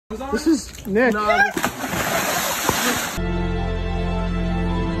This is Nick. No.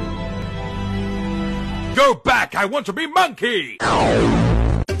 Go back! I want to be monkey!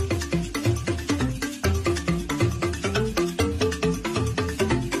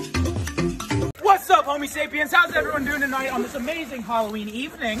 What's up, homie Sapiens? How's everyone doing tonight on this amazing Halloween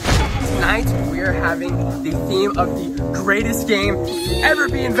evening? Tonight, we are having the theme of the greatest game to ever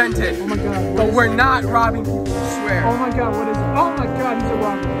be invented. Oh my god. But we're not robbing people, I swear. Oh my god, what is it? Oh my god, he's a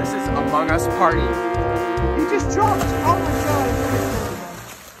robber. This is Among Us Party. He just jumped. Oh my god.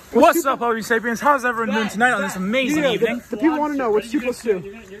 What's up, homie Sapiens? How's everyone doing tonight on this amazing evening? The people want to know, what's 2 plus 2?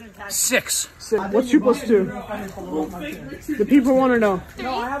 6. What's 2 plus 2? The people want to know.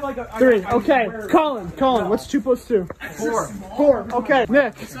 3. Okay. Colin, what's 2 plus 2? 4. Okay.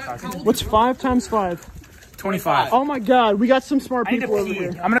 Nick, what's 5 times 5? 25. Oh my god, we got some smart people over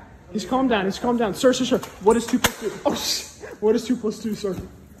here. He's calmed down. Sir. What is 2 plus 2? Oh, what is 2 plus 2, sir?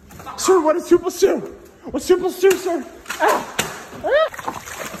 Sir, what is 2 plus 2? What's 2 plus 2, sir? Ah. Ah.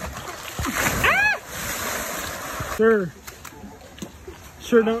 Sir,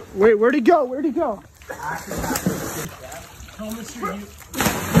 don't wait. Where'd he go? He's in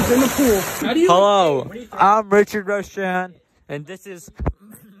the pool. Hello, I'm Richierosh, and this is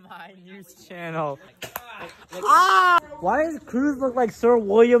my news channel. Why does Cruz look like Sir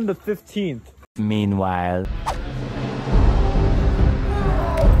William the 15th? Meanwhile.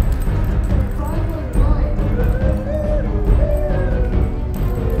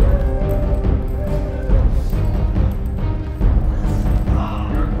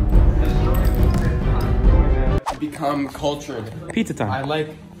 Become cultured. Pizza time. I like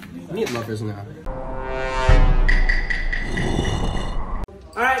meat lovers now.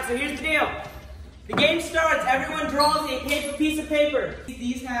 Alright, so here's the deal. The game starts, everyone draws a piece of paper.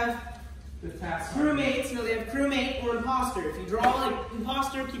 These have crewmates, no, they have crewmate or imposter. If you draw like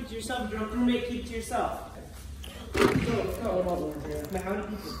imposter, keep it to yourself. If you draw crewmate, keep it to yourself. Now, how many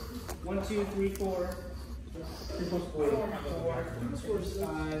people? 1, 2, 3, 4. 3 plus 4. 4,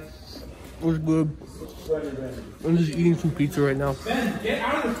 5. What's good? I'm just eating some pizza right now. Ben, get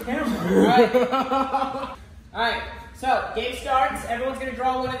out of the camera. Alright, so game starts. Everyone's going to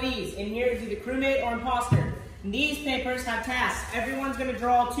draw one of these. In here is either crewmate or imposter. And these papers have tasks. Everyone's going to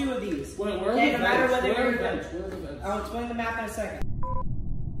draw 2 of these. Wait, where okay, are no matter what the they're events? I'll explain the map in a second.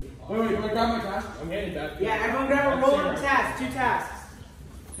 Wait, can I grab my task? I'm getting that. Yeah, everyone grab a roll of tasks. 2 tasks.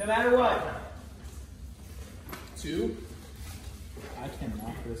 No matter what. 2? I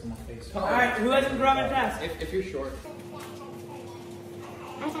cannot put this on my face. Alright, who hasn't drawn a task? If you're short.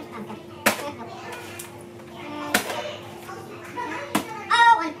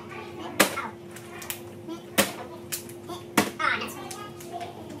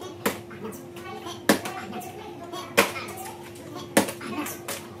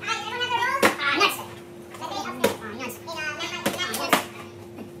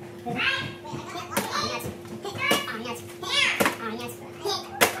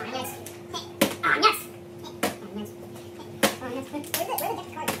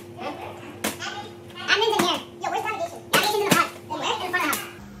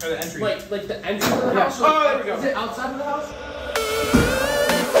 Like the entrance of the house? Oh, there we go. Is it outside of the house?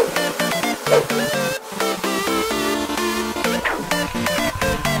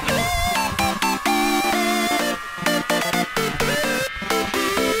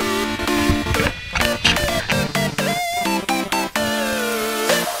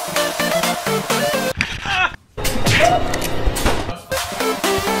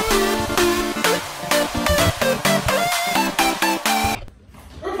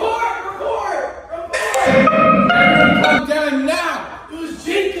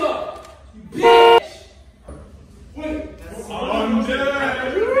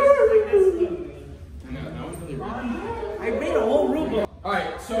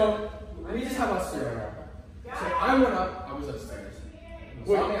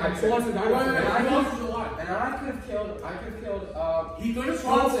 He could have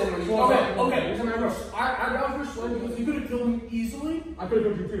Swanson when he was okay. I got for Swan because he could have killed me easily. I could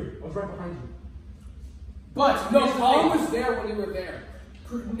have killed you too. I was right behind you. But no, Colin was there when you were there.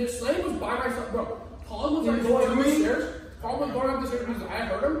 Slane was by myself, bro. Colin was like going up the stairs. Colin was going up the stairs because I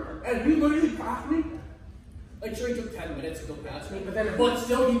heard him, and he literally passed me. Like, sure, he took 10 minutes to go past me, but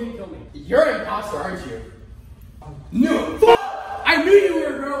still, he didn't kill me. You're an imposter, aren't you? No. I knew you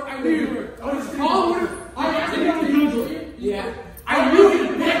were, bro. I knew you were. Colin would have. I knew you. Yeah. I knew you.